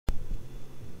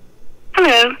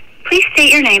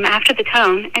state your name after the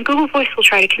tone, and Google Voice will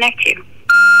try to connect you.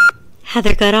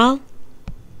 Heather Goodall.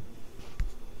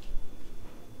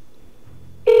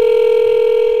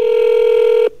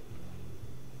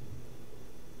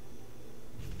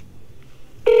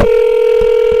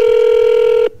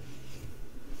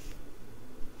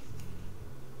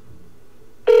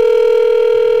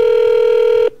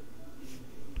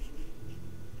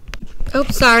 Oh,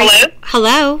 sorry. Hello?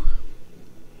 Hello?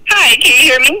 Hi, can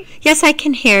you hear me? Yes, I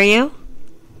can hear you.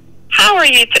 How are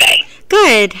you today?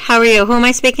 Good. How are you? Who am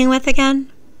I speaking with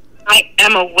again? I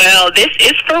am well. This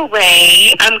is for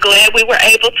Ray. I'm glad we were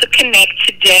able to connect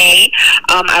today.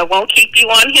 I won't keep you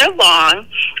on here long,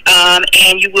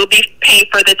 and you will be paid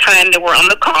for the time that we're on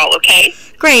the call, okay?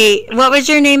 Great. What was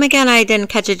your name again? I didn't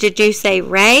catch it. Did you say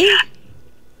Ray?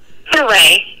 For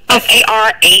Ray.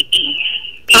 F-A-R-A-E.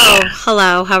 Oh,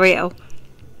 hello. How are you?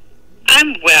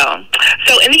 I'm well.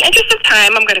 So in the interest of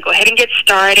time, I'm going to go ahead and get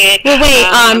started. Well,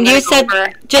 wait, you said,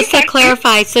 just to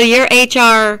clarify, so your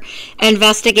HR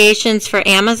investigations for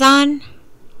Amazon?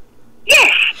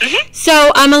 Yes. Mm-hmm.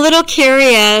 So I'm a little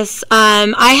curious.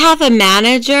 I have a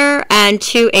manager and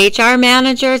 2 HR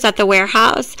managers at the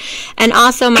warehouse, and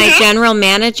also my general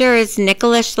manager is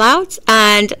Nicholas Schloutz,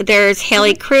 and there's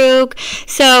Haley Krug.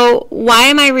 So why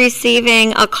am I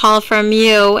receiving a call from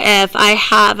you if I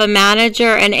have a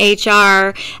manager and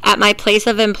HR at my place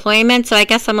of employment? So I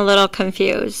guess I'm a little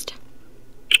confused.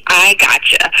 I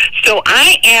gotcha. So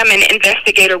I am an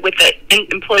investigator with the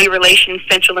Employee Relations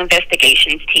Central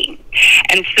Investigations team.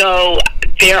 And so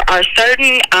there are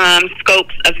certain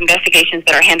scopes of investigations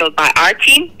that are handled by our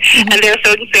team, and there are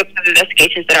certain scopes of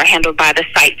investigations that are handled by the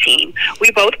site team.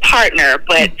 We both partner,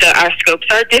 but our scopes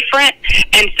are different.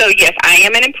 And so, yes, I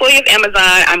am an employee of Amazon.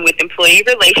 I'm with Employee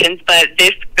Relations, but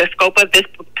the scope of this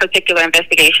particular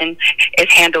investigation is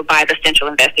handled by the Central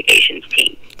Investigations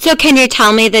team. So can you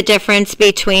tell me the difference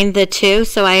between the two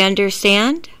so I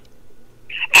understand?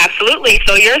 Absolutely.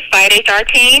 So your site HR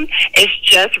team is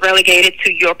just relegated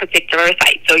to your particular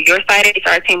site. So your site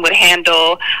HR team would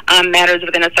handle matters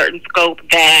within a certain scope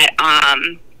that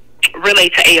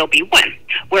relate to ALB1.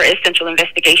 Whereas Central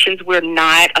Investigations, we're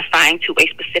not assigned to a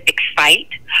specific site.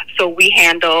 So we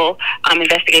handle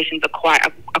investigations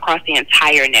across the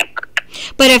entire network.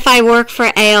 But if I work for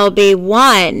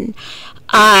ALB1,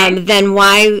 then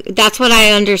why? That's what I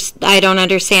don't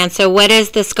understand. So what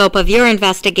is the scope of your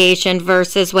investigation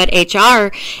versus what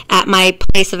HR at my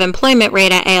place of employment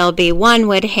rate at ALB1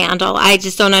 would handle? I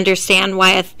just don't understand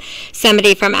why if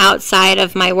somebody from outside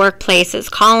of my workplace is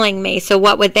calling me. So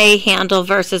what would they handle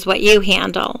versus what you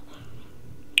handle?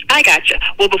 I gotcha.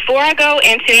 Well, before I go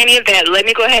into any of that, let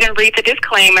me go ahead and read the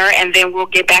disclaimer, and then we'll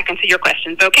get back into your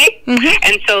questions, okay?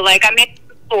 And so, like I mentioned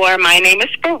before, my name is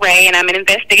Ray, and I'm an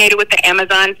investigator with the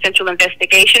Amazon Central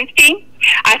Investigations team.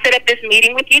 I set up this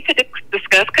meeting with you to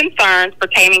discuss concerns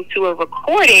pertaining to a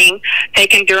recording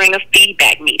taken during a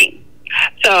feedback meeting.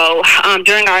 So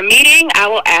during our meeting, I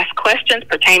will ask questions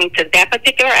pertaining to that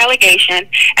particular allegation,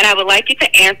 and I would like you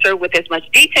to answer with as much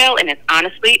detail and as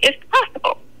honestly as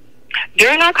possible.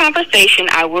 During our conversation,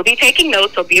 I will be taking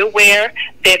notes, so be aware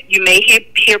that you may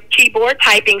hear keyboard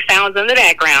typing sounds in the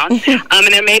background, and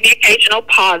there may be occasional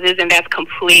pauses, and that's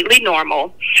completely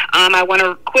normal. I want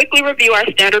to quickly review our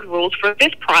standard rules for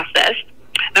this process.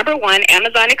 Number 1,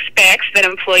 Amazon expects that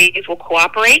employees will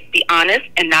cooperate, be honest,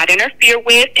 and not interfere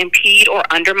with, impede, or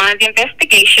undermine the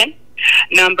investigation.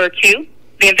 Number 2,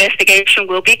 the investigation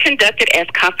will be conducted as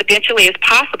confidentially as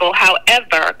possible.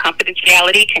 However,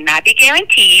 confidentiality cannot be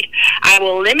guaranteed. I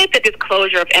will limit the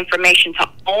disclosure of information to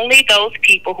only those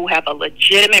people who have a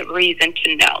legitimate reason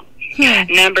to know.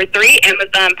 Number 3,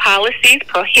 Amazon policies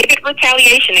prohibit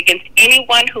retaliation against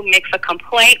anyone who makes a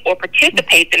complaint or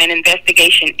participates in an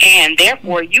investigation, and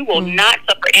therefore you will not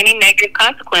suffer any negative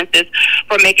consequences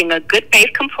for making a good faith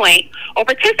complaint or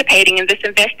participating in this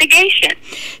investigation.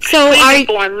 So please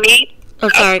inform me. Oh,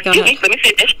 sorry, go ahead. Let me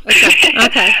finish.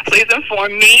 Okay. Please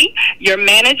inform me, your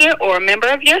manager, or a member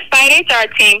of your site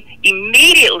HR team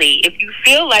immediately if you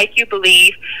feel like you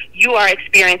believe you are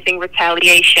experiencing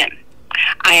retaliation.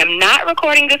 I am not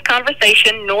recording this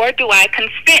conversation, nor do I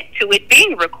consent to it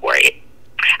being recorded.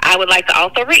 I would like to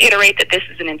also reiterate that this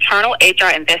is an internal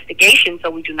HR investigation,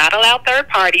 so we do not allow third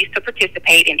parties to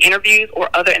participate in interviews or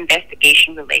other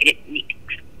investigation-related meetings.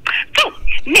 So,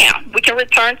 now, we can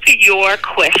return to your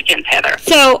questions, Heather.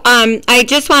 So, I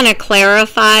just want to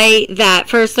clarify that,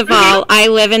 first of all, I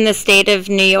live in the state of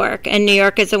New York, and New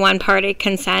York is a one-party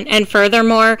consent. And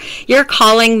furthermore, you're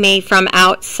calling me from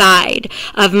outside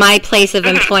of my place of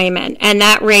employment, and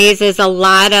that raises a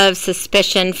lot of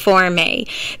suspicion for me.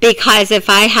 Because if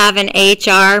I have an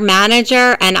HR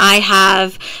manager and I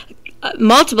have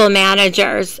multiple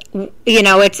managers, you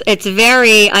know, it's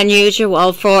very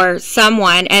unusual for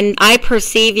someone, and I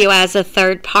perceive you as a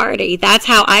third party. That's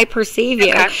how I perceive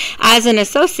you, as an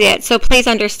associate. So please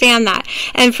understand that.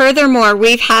 And furthermore,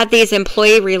 we've had these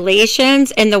employee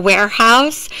relations in the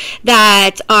warehouse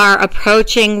that are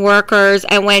approaching workers.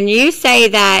 And when you say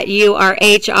that you are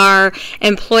HR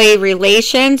employee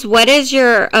relations, what is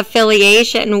your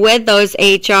affiliation with those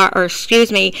HR, or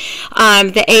excuse me,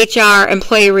 the HR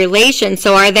employee relations?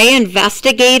 So are they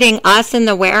investigating us in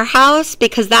the warehouse?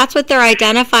 Because that's what they're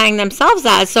identifying themselves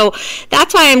as. So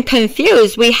that's why I'm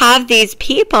confused. We have these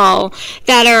people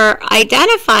that are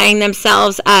identifying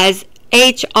themselves as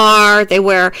HR, they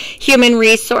wear human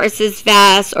resources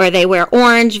vests, or they wear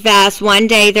orange vests. One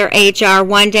day they're HR,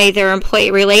 one day they're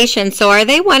employee relations. So are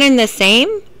they one and the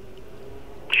same?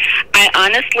 I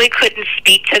honestly couldn't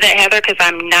speak to that, Heather, because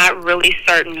I'm not really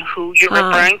certain who you're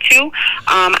referring to.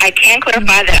 I can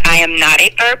clarify that I am not a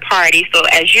third party. So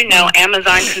as you know,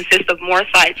 Amazon consists of more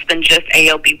sites than just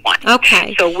ALB1.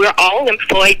 Okay. So we're all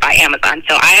employed by Amazon.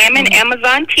 So I am an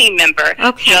Amazon team member,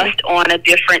 just on a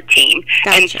different team.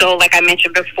 Gotcha. And so, like I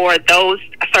mentioned before, those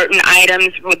certain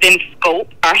items within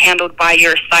scope are handled by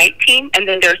your site team, and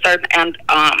then there are certain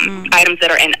items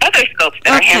that are in other scopes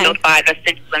that are handled by the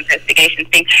Central Investigations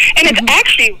team. And it's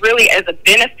actually really as a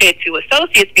benefit to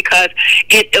associates, because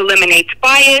it eliminates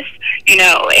bias, you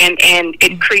know, and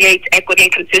it creates equity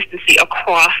and consistency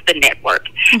across the network.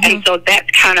 And so that's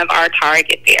kind of our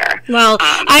target there. Well,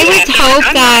 I would hope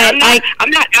I'm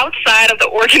not outside of the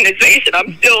organization.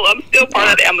 I'm still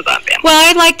part of the Amazon family. Well,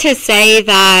 I'd like to say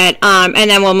that, and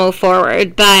then we'll move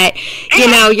forward. But, you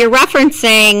know, you're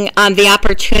referencing the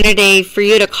opportunity for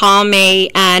you to call me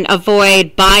and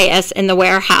avoid bias in the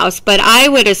warehouse. But I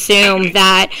would assume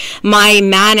that my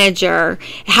manager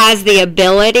has the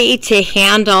ability to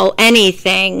handle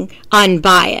anything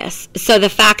unbiased. So the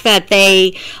fact that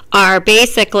they are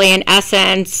basically, in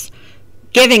essence,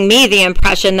 giving me the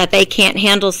impression that they can't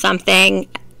handle something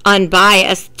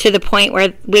unbiased to the point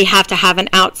where we have to have an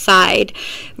outside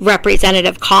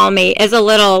representative call me is a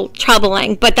little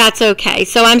troubling, but that's okay.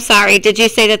 So I'm sorry, did you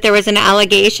say that there was an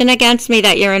allegation against me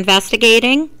that you're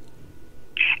investigating?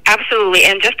 Absolutely.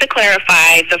 And just to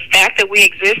clarify, the fact that we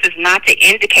exist is not to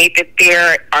indicate that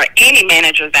there are any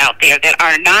managers out there that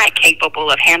are not capable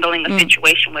of handling a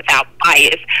situation without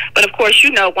bias. But of course,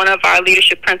 you know, one of our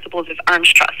leadership principles is earns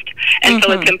trust. And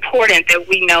so it's important that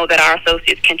we know that our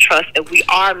associates can trust that we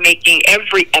are making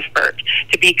every effort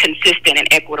to be consistent and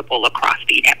equitable across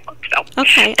the network. So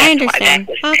okay, I understand.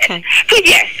 Okay. So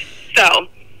yes. So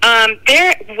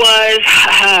there was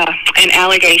an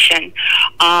allegation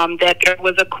that there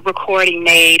was a recording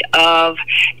made of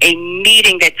a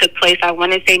meeting that took place, I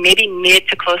want to say maybe mid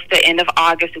to close to the end of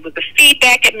August. It was the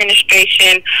feedback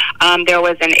administration. There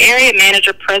was an area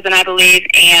manager present, I believe,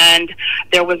 and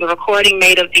there was a recording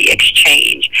made of the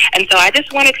exchange. And so I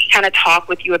just wanted to kind of talk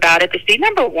with you about it to see,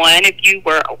 number one, if you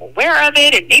were aware of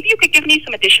it, and maybe you could give me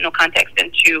some additional context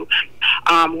into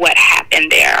what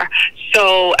happened there.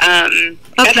 So,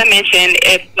 as I mentioned,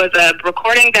 it was a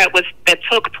recording that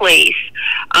took place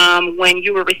when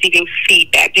you were receiving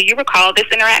feedback. Do you recall this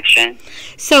interaction?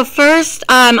 So first,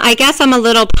 I guess I'm a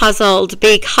little puzzled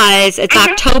because it's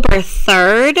October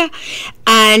 3rd,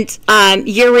 and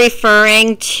you're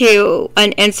referring to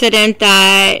an incident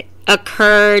that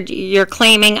occurred, you're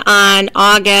claiming, on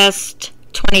August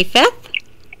 25th?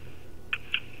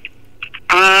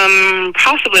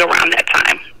 Possibly around that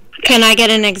time. Can I get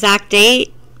an exact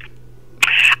date?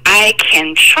 I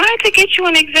can try to get you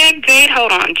an exact date.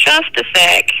 Hold on just a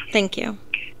sec. Thank you.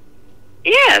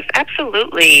 Yes,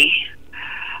 absolutely.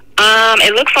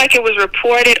 It looks like it was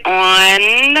reported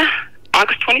on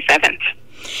August 27th.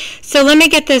 So let me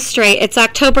get this straight. It's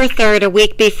October 3rd, a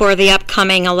week before the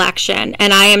upcoming election,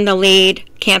 and I am the lead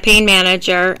campaign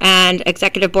manager and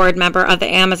executive board member of the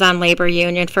Amazon Labor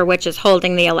Union, for which is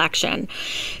holding the election.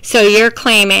 So you're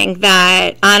claiming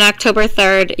that on October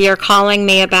 3rd, you're calling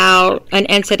me about an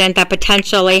incident that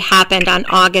potentially happened on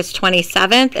August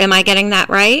 27th. Am I getting that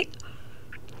right?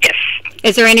 Yes.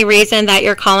 Is there any reason that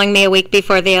you're calling me a week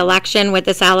before the election with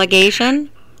this allegation?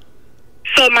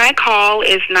 So my call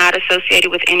is not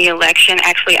associated with any election.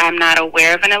 Actually, I'm not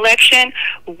aware of an election.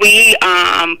 We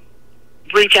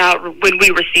reach out when we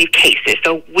receive cases.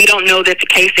 So we don't know that the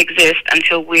case exists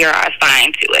until we are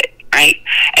assigned to it, right?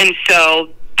 And so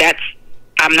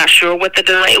I'm not sure what the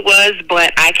delay was,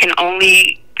 but I can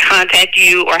only contact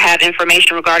you or have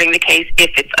information regarding the case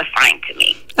if it's assigned to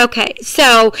me. Okay,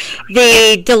 so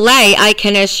the delay, I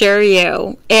can assure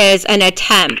you, is an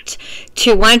attempt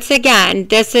to once again,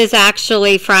 this is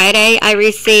actually Friday, I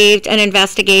received an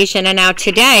investigation, and now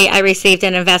today I received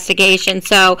an investigation.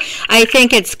 So I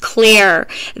think it's clear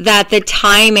that the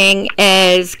timing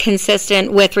is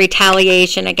consistent with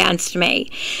retaliation against me.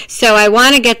 So I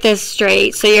want to get this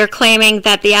straight. So you're claiming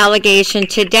that the allegation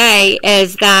today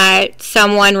is that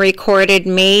someone recorded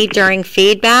me during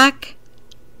feedback?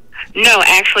 No,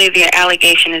 actually the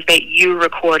allegation is that you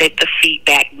recorded the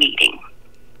feedback meeting.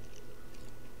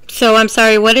 So I'm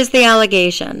sorry, what is the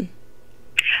allegation?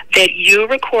 That you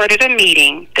recorded a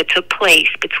meeting that took place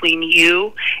between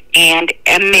you and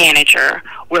a manager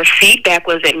where feedback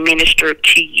was administered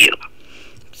to you.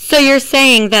 So you're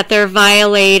saying that they're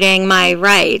violating my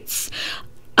rights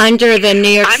under the New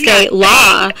York State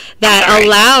law that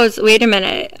allows, wait a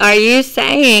minute, are you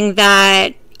saying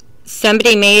that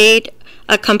somebody made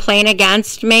a complaint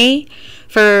against me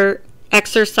for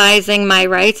exercising my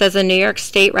rights as a New York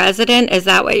State resident? Is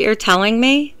that what you're telling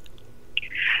me?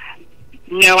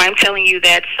 No, I'm telling you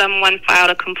that someone filed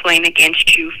a complaint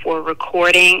against you for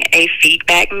recording a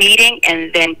feedback meeting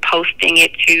and then posting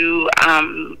it to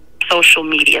social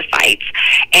media sites.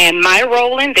 And my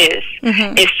role in this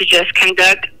is to just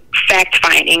conduct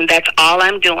fact-finding. That's all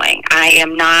I'm doing. I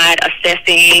am not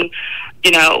assessing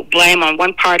blame on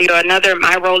one party or another.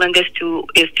 My role in this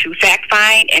is to fact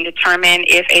find and determine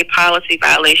if a policy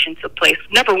violation took place.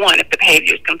 Number one, if the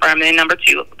behavior is confirmed, and number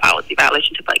two, if the policy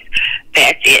violation took place.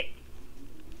 That's it.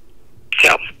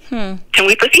 So, can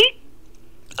we proceed?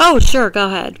 Oh, sure. Go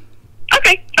ahead.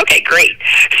 Okay, great.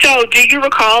 So, do you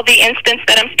recall the instance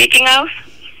that I'm speaking of?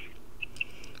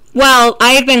 Well,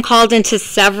 I've been called into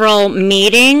several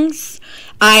meetings.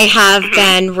 I have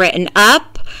been written up.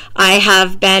 I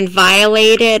have been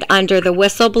violated under the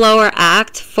Whistleblower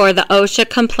Act for the OSHA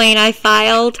complaint I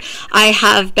filed. I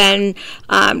have been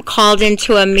called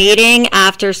into a meeting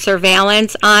after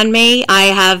surveillance on me. I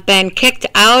have been kicked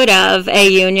out of a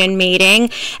union meeting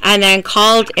and then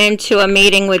called into a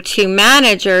meeting with two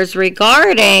managers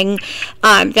regarding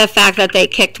the fact that they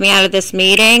kicked me out of this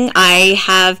meeting. I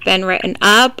have been written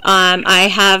up. I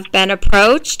have been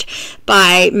approached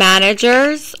by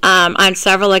managers on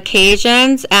several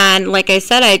occasions, and like I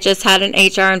said, I just had an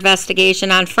HR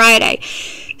investigation on Friday.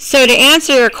 So to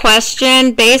answer your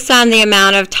question, based on the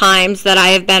amount of times that I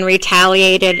have been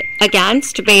retaliated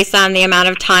against, based on the amount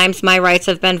of times my rights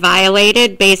have been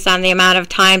violated, based on the amount of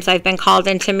times I've been called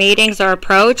into meetings or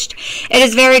approached, it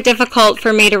is very difficult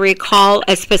for me to recall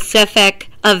a specific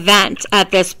event at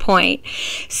this point.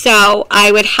 So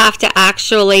I would have to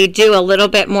actually do a little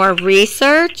bit more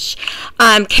research.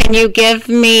 Can you give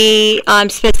me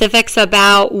specifics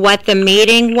about what the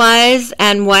meeting was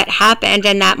and what happened,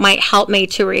 and that might help me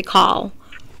to recall?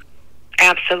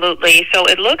 Absolutely. So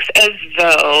it looks as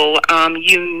though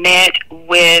you met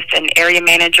with an area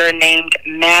manager named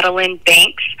Madeline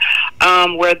Banks,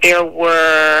 where there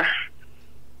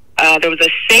was a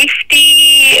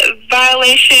safety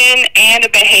violation and a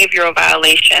behavioral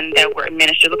violation that were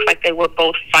administered. It looks like they were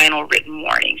both final written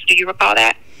warnings. Do you recall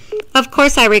that? Of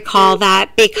course I recall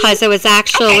that, because it was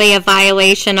actually a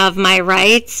violation of my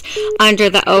rights under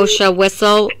the OSHA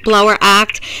Whistleblower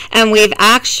Act. And we've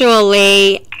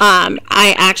actually,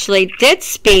 I actually did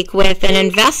speak with an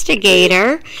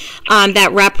investigator that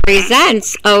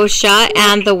represents OSHA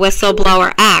and the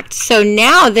Whistleblower Act. So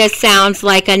now this sounds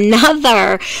like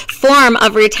another form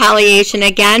of retaliation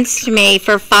against me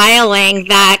for filing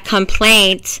that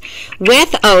complaint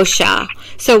with OSHA.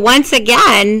 So once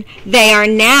again, they are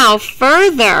now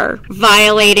further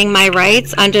violating my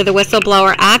rights under the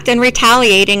Whistleblower Act and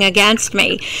retaliating against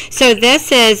me. So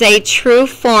this is a true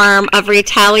form of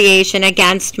retaliation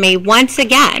against me once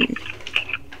again.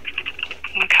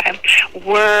 Okay.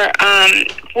 Well,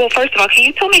 first of all, can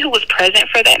you tell me who was present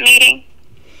for that meeting?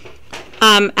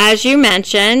 As you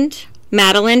mentioned,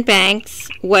 Madeline Banks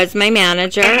was my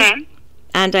manager,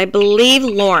 and I believe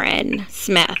Lauren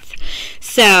Smith.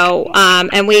 So,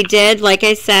 and we did, like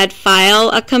I said, file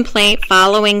a complaint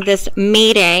following this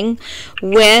meeting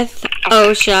with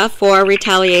OSHA for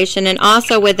retaliation, and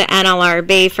also with the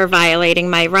NLRB for violating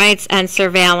my rights and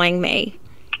surveilling me.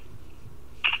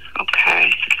 Okay.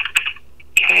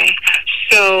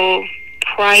 So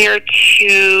prior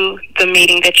to the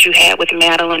meeting that you had with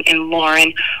Madeline and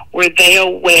Lauren, were they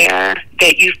aware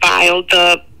that you filed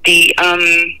the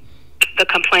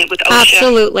complaint with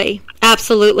OSHA?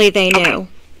 Absolutely, they knew.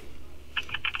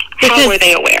 How were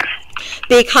they aware?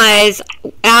 because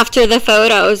after the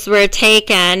photos were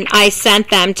taken, I sent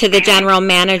them to the general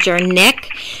manager, Nick,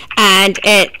 and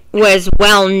it was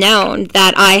well known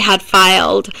that I had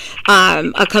filed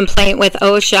a complaint with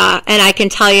OSHA, and I can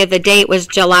tell you the date was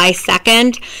July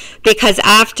 2nd, because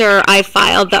after I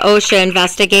filed the OSHA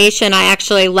investigation, I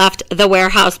actually left the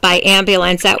warehouse by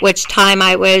ambulance, at which time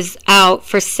I was out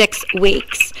for 6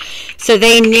 weeks. So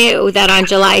they knew that on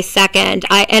July 2nd,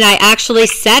 I actually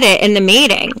said it in the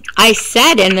meeting. I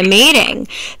said in the meeting,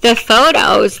 the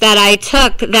photos that I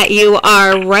took that you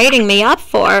are writing me up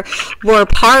for were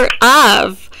part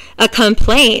of a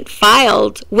complaint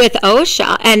filed with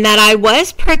OSHA, and that I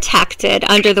was protected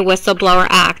under the Whistleblower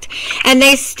Act. And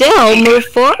they still move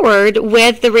forward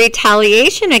with the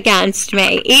retaliation against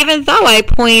me, even though I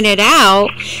pointed out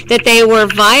that they were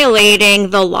violating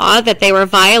the law, that they were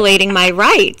violating my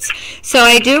rights. So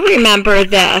I do remember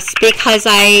this, because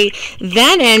I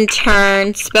then in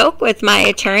turn spoke with my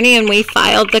attorney and we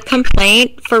filed the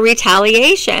complaint for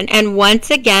retaliation. And once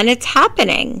again, it's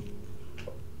happening.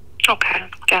 Okay,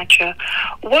 gotcha.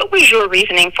 What was your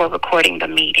reasoning for recording the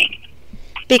meeting?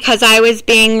 Because I was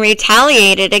being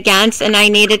retaliated against, and I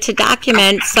needed to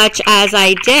document, such as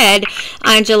I did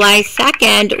on July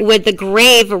 2nd, with the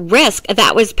grave risk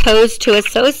that was posed to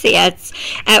associates,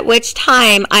 at which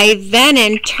time I then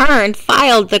in turn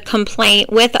filed the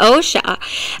complaint with OSHA.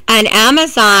 And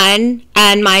Amazon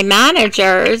and my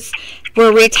managers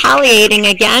were retaliating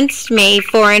against me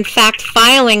for, in fact,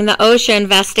 filing the OSHA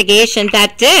investigation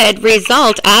that did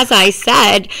result, as I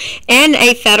said, in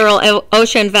a federal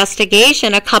OSHA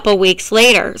investigation a couple weeks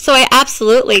later. So I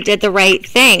absolutely did the right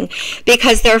thing,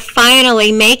 because they're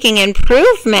finally making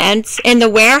improvements in the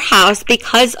warehouse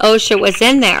because OSHA was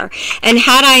in there. And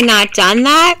had I not done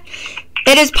that,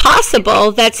 it is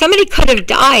possible that somebody could have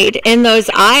died in those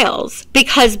aisles,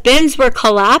 because bins were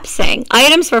collapsing,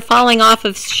 items were falling off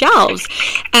of shelves,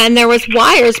 and there was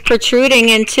wires protruding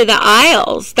into the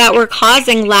aisles that were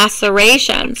causing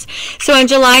lacerations. So on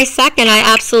July 2nd, I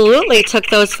absolutely took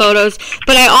those photos,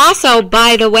 but I also,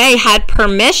 by the way, had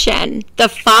permission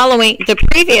the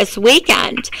previous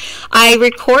weekend. I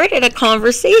recorded a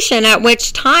conversation at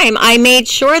which time I made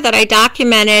sure that I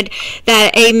documented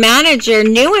that a manager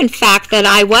knew, in fact, that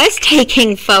I was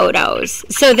taking photos.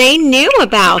 So they knew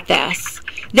about this.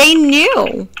 They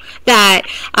knew that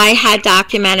I had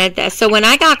documented this. So when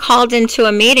I got called into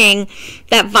a meeting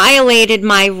that violated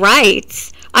my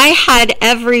rights, I had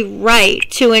every right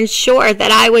to ensure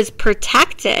that I was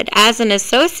protected as an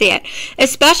associate,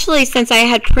 especially since I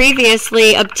had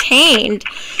previously obtained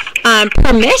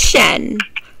permission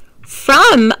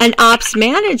from an ops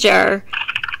manager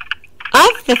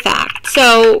of the fact.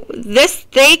 So this,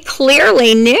 they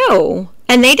clearly knew,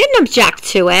 and they didn't object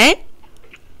to it.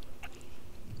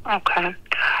 Okay.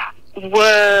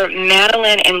 Were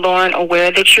Madeline and Lauren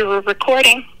aware that you were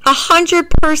recording?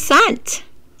 100%.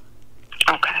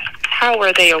 Okay. How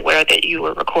were they aware that you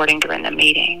were recording during the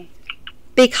meeting?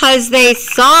 Because they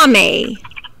saw me.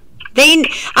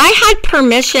 I had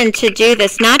permission to do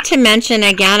this. Not to mention,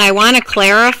 again, I want to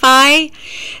clarify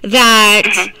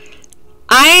that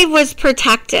I was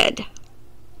protected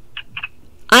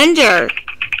under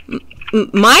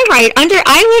my right.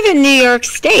 I live in New York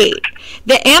State.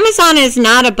 The Amazon is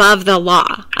not above the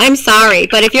law. I'm sorry,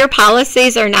 but if your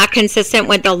policies are not consistent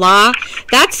with the law,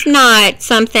 that's not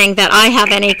something that I have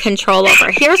any control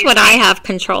over. Here's what I have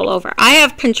control over. I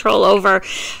have control over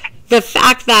the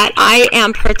fact that I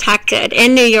am protected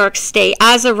in New York State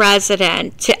as a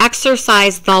resident to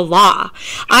exercise the law.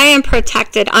 I am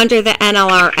protected under the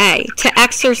NLRA to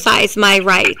exercise my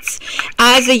rights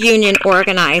as a union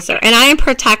organizer. And I am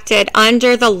protected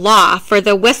under the law for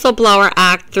the Whistleblower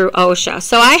Act through OSHA.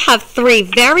 So I have 3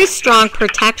 very strong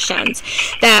protections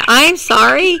that, I'm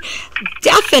sorry,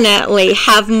 definitely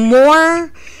have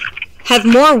more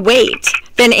weight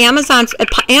than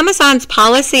Amazon's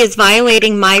policy is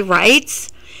violating my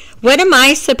rights. What am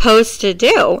I supposed to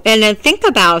do? And then think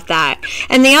about that.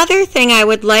 And the other thing I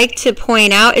would like to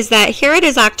point out is that here it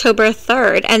is October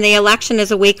 3rd, and the election is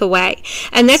a week away.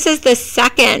 And this is the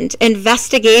second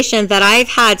investigation that I've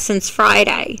had since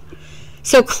Friday.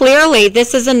 So clearly,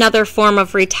 this is another form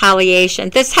of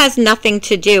retaliation. This has nothing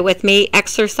to do with me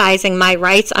exercising my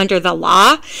rights under the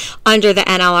law, under the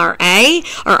NLRA,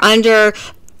 or under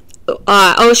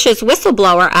OSHA's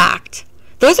Whistleblower Act.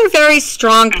 Those are very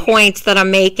strong points that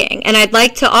I'm making. And I'd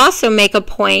like to also make a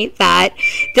point that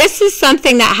this is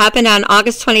something that happened on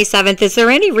August 27th. Is there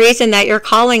any reason that you're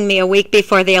calling me a week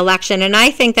before the election? And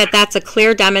I think that that's a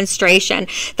clear demonstration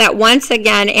that once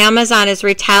again, Amazon is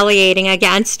retaliating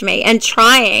against me and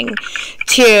trying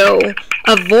to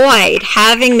avoid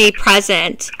having me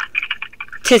present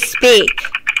to speak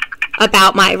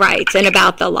about my rights and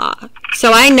about the law.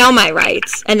 So I know my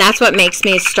rights, and that's what makes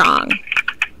me strong.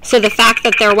 So the fact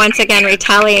that they're once again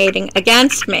retaliating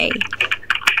against me.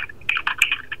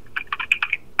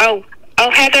 Oh,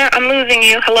 Heather, I'm losing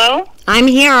you. Hello? I'm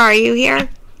here. Are you here?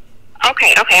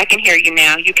 Okay, I can hear you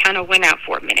now. You kind of went out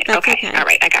for a minute. That's okay, all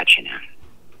right, I got you now.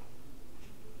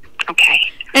 Okay.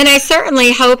 And I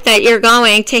certainly hope that you're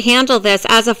going to handle this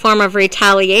as a form of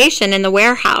retaliation in the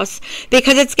warehouse,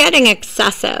 because it's getting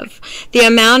excessive. The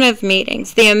amount of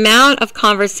meetings, the amount of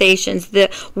conversations, the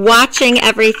watching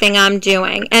everything I'm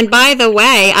doing. And by the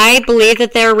way, I believe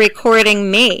that they're recording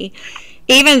me.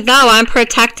 Even though I'm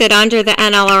protected under the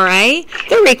NLRA,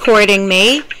 they're recording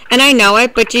me, and I know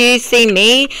it, but do you see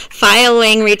me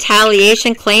filing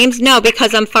retaliation claims? No,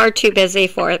 because I'm far too busy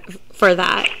for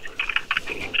that.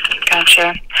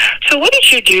 Gotcha. So what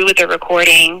did you do with the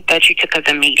recording that you took of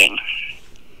the meeting?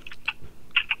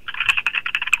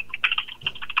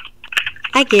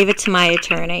 I gave it to my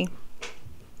attorney.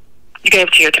 You gave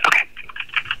it to your attorney? Okay.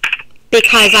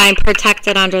 Because I'm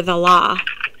protected under the law.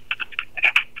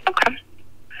 Okay.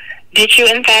 Did you,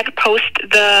 in fact, post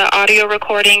the audio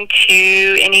recording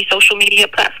to any social media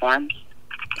platforms?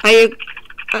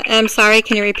 I'm sorry,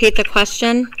 can you repeat the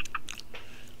question?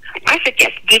 I said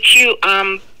yes. Did you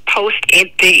post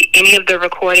any of the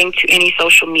recording to any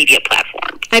social media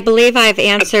platforms? I believe I've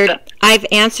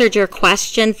answered your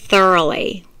question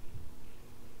thoroughly.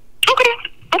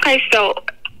 Okay, so,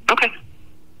 okay.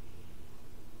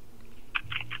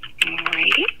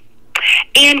 Alrighty.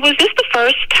 And was this the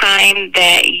first time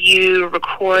that you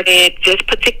recorded this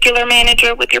particular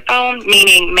manager with your phone,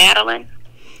 meaning Madeline?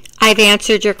 I've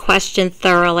answered your question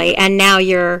thoroughly, and now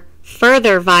you're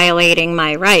further violating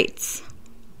my rights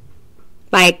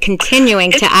by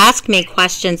continuing to ask me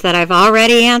questions that I've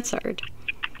already answered.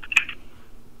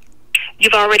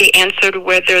 You've already answered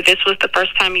whether this was the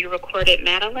first time you recorded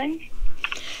Madeline?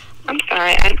 I'm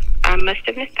sorry, I must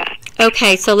have missed that.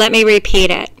 Okay, so let me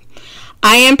repeat it.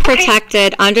 I am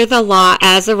protected under the law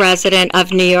as a resident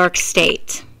of New York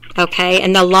State, okay?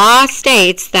 And the law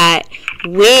states that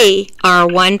we are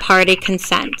one-party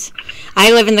consent.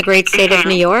 I live in the great state of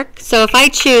New York, so if I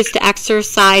choose to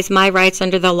exercise my rights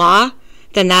under the law,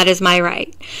 then that is my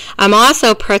right. I'm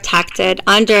also protected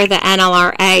under the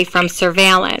NLRA from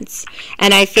surveillance,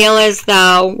 and I feel as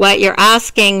though what you're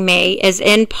asking me is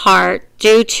in part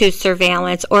due to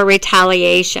surveillance or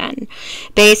retaliation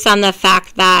based on the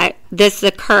fact that this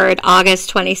occurred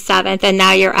August 27th, and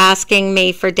now you're asking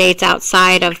me for dates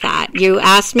outside of that. You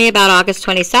asked me about August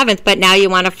 27th, but now you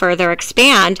want to further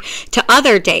expand to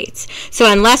other dates. So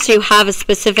unless you have a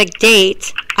specific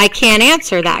date, I can't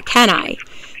answer that, can I?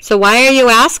 So why are you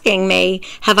asking me,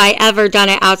 have I ever done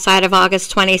it outside of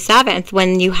August 27th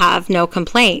when you have no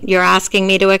complaint? You're asking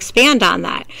me to expand on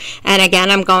that. And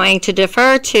again, I'm going to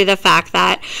defer to the fact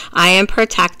that I am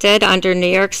protected under New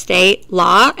York State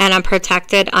law, and I'm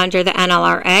protected under the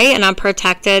NLRA, and I'm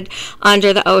protected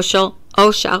under the OSHA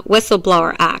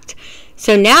Whistleblower Act.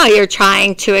 So now you're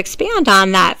trying to expand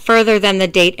on that further than the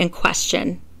date in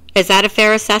question. Is that a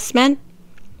fair assessment?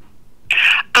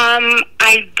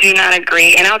 I do not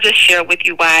agree, and I'll just share with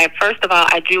you why. First of all,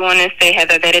 I do want to say,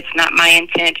 Heather, that it's not my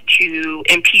intent to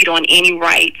impede on any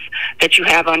rights that you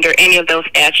have under any of those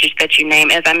statutes that you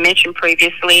name. As I mentioned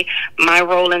previously, my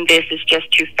role in this is just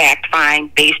to fact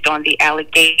find based on the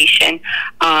allegation.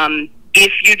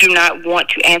 If you do not want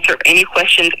to answer any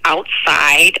questions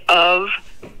outside of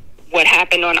what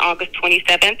happened on August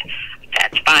 27th,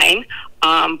 that's fine.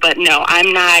 But no,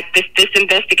 I'm not, this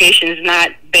investigation is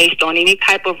not based on any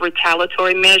type of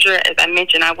retaliatory measure. As I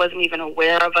mentioned, I wasn't even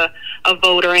aware of a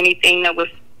vote or anything that was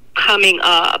coming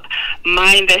up.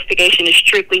 My investigation is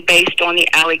strictly based on the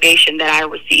allegation that I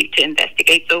received to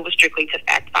investigate, so it was strictly to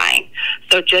fact find.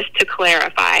 So just to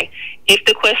clarify, if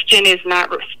the question is not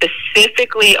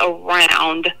specifically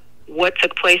around what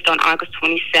took place on August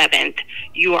 27th,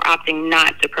 you are opting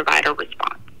not to provide a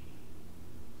response.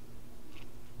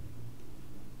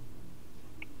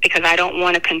 Because I don't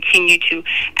want to continue to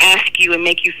ask you and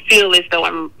make you feel as though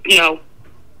I'm,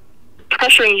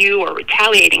 pressuring you or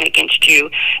retaliating against you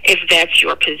if that's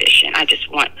your position. I just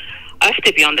want us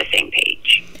to be on the same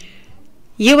page.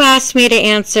 You asked me to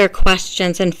answer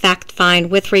questions and fact find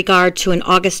with regard to an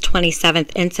August 27th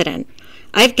incident.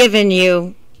 I've given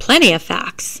you plenty of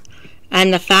facts,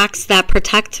 and the facts that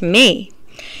protect me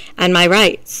and my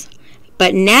rights.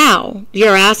 But now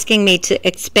you're asking me to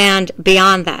expand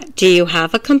beyond that. Do you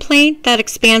have a complaint that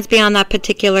expands beyond that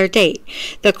particular date?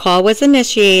 The call was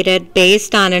initiated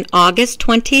based on an August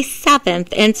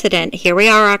 27th incident. Here we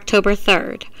are, October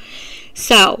 3rd.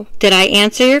 So, did I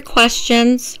answer your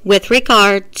questions with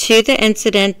regard to the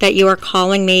incident that you are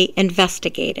calling me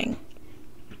investigating?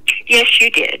 Yes, you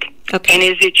did. Okay. And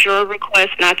is it your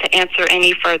request not to answer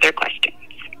any further questions?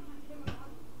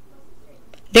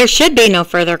 There should be no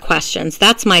further questions.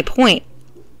 That's my point.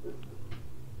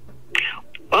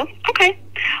 Well, okay.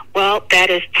 Well, that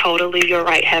is totally your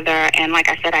right, Heather. And like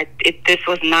I said, this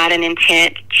was not an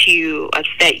intent to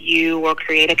upset you or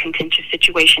create a contentious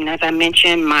situation. As I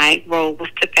mentioned, my role was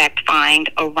to fact find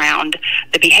around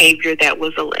the behavior that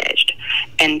was alleged.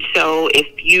 And so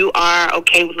if you are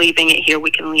okay with leaving it here,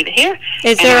 we can leave it here.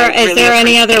 Is there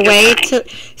any other way to...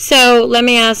 So let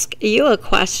me ask you a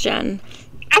question.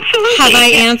 Absolutely. Have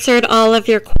I answered all of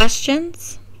your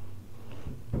questions?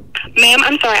 Ma'am,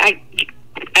 I'm sorry.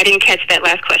 I didn't catch that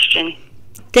last question.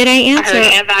 Did I answer? I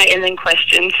heard have I and then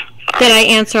questions. Sorry. Did I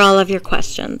answer all of your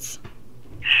questions?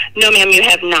 No, ma'am, you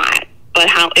have not. But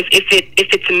if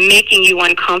it's making you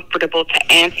uncomfortable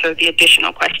to answer the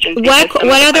additional questions, what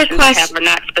other questions are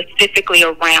not specifically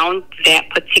around that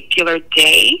particular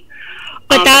day?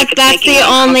 But that's the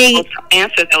only to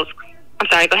answer those. I'm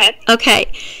sorry. Go ahead.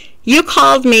 Okay, you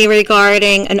called me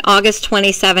regarding an August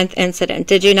 27th incident.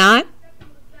 Did you not?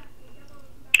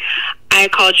 I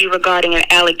called you regarding an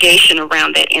allegation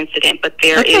around that incident, but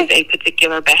there is a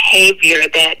particular behavior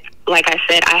that, like I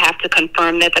said, I have to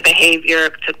confirm that the behavior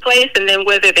took place and then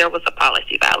whether there was a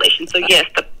policy violation. So, yes,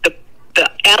 the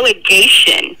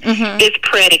allegation is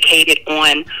predicated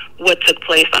on what took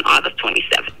place on August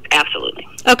 27th. Absolutely.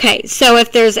 Okay, so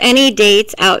if there's any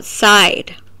dates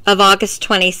outside of August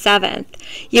 27th,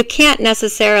 you can't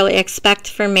necessarily expect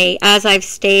for me, as I've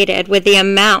stated, with the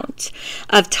amount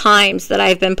of times that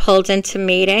I've been pulled into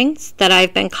meetings, that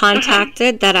I've been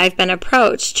contacted, that I've been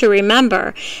approached, to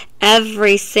remember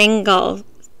every single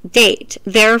date.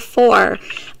 Therefore,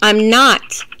 I'm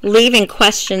not leaving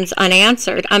questions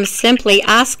unanswered. I'm simply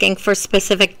asking for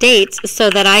specific dates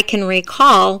so that I can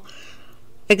recall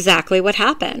exactly what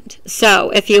happened. So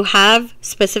if you have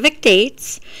specific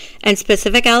dates and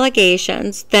specific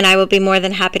allegations, then I will be more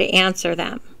than happy to answer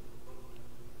them.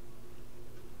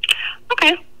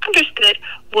 Okay, understood.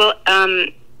 Well,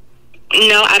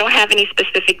 no, I don't have any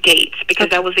specific dates because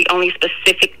that was the only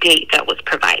specific date that was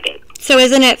provided. So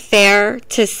isn't it fair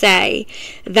to say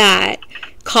that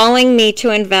calling me to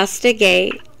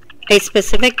investigate a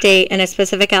specific date and a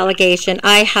specific allegation,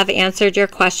 I have answered your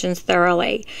questions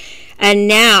thoroughly? And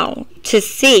now to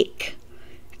seek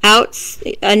out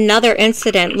another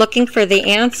incident looking for the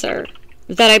answer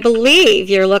that I believe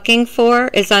you're looking for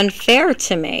is unfair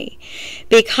to me,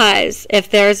 because if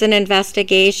there's an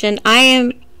investigation,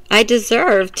 I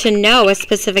deserve to know a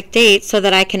specific date so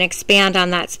that I can expand on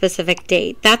that specific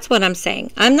date. That's what I'm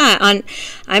saying. I'm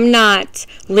not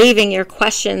leaving your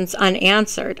questions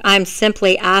unanswered. I'm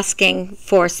simply asking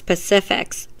for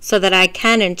specifics so that I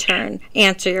can in turn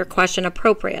answer your question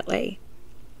appropriately.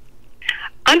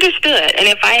 Understood. And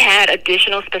if I had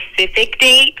additional specific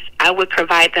dates, I would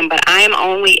provide them, but I am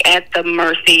only at the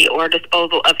mercy or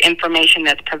disposal of information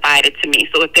that's provided to me.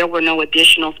 So if there were no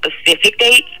additional specific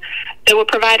dates that were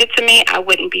provided to me, I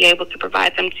wouldn't be able to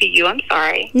provide them to you. I'm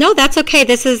sorry. No, that's okay.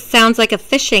 This sounds like a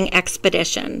fishing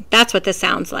expedition. That's what this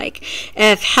sounds like.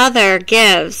 If Heather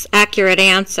gives accurate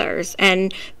answers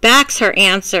and backs her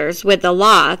answers with the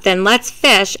law, then let's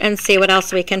fish and see what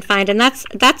else we can find. And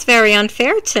that's very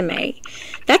unfair to me.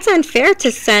 That's unfair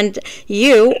to send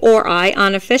you or I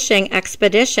on a fishing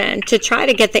expedition to try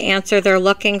to get the answer they're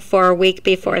looking for a week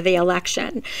before the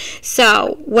election.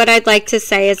 So what I'd like to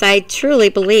say is I truly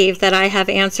believe that I have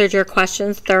answered your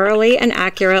questions thoroughly and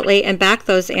accurately and back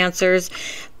those answers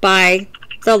by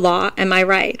the law and my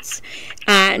rights.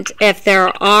 And if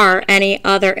there are any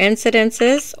other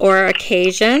incidences or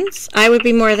occasions, I would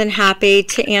be more than happy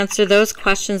to answer those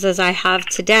questions as I have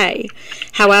today.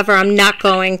 However, I'm not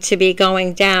going to be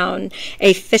going down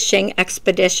a fishing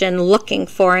expedition looking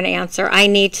for an answer. I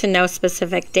need to know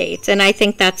specific dates, and I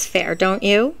think that's fair, don't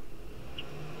you?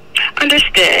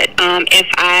 Understood. But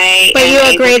you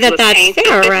agree that that's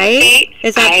fair, right?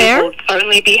 Is that fair? I will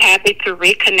certainly be happy to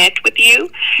reconnect with you,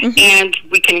 and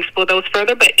we can explore those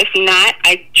further. But if not,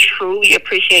 I truly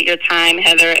appreciate your time,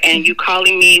 Heather, and you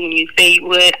calling me when you say you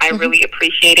would. I really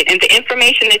appreciate it, and the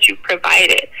information that you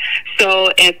provided. So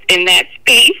in that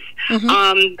space,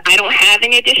 I don't have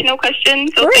any additional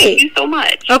questions, so thank you so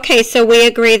much. Okay, so we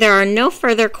agree there are no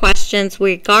further questions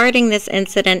regarding this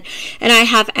incident, and I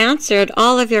have answered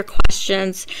all of your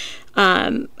questions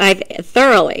I've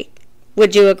thoroughly.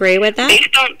 Would you agree with that?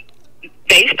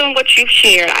 Based on what you've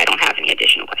shared, I don't have any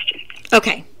additional questions.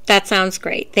 Okay, That sounds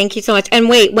great. Thank you so much. And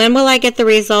wait, when will I get the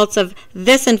results of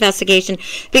this investigation?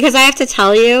 Because I have to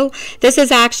tell you, this is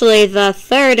actually the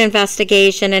third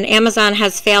investigation, and Amazon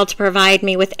has failed to provide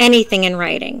me with anything in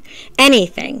writing.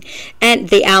 Anything. And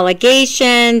the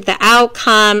allegation, the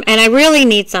outcome, and I really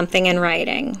need something in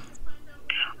writing.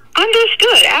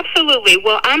 Understood. Absolutely.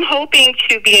 Well, I'm hoping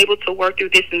to be able to work through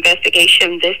this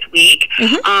investigation this week,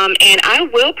 and I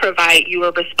will provide you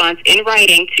a response in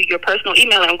writing to your personal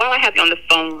email. And while I have you on the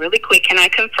phone, really quick, can I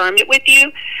confirm it with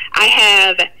you? I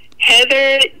have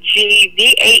Heather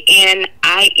GVANINE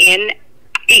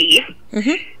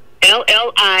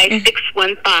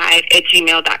LLI615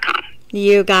 @gmail.com.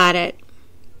 You got it.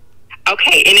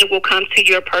 Okay, and it will come to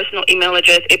your personal email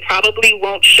address. It probably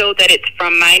won't show that it's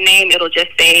from my name. It'll just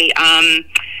say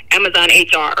Amazon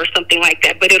HR or something like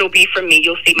that, but it'll be from me.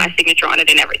 You'll see my signature on it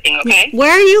and everything, okay? Where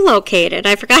are you located?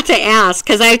 I forgot to ask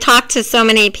because I talked to so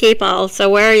many people. So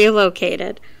where are you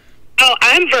located? Oh,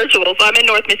 I'm virtual, so I'm in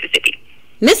North Mississippi.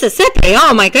 Mississippi?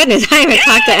 Oh, my goodness. I haven't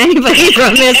talked to anybody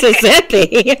from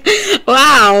Mississippi.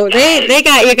 Wow, they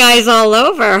got you guys all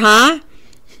over, huh?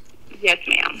 Yes,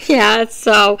 ma'am. Yeah,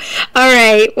 so, all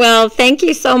right. Well, thank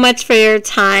you so much for your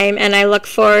time, and I look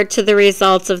forward to the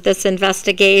results of this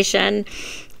investigation,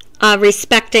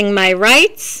 respecting my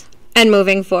rights and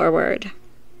moving forward.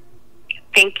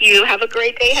 Thank you. Have a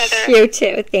great day, Heather. You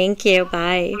too. Thank you.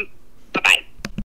 Bye. Bye-bye.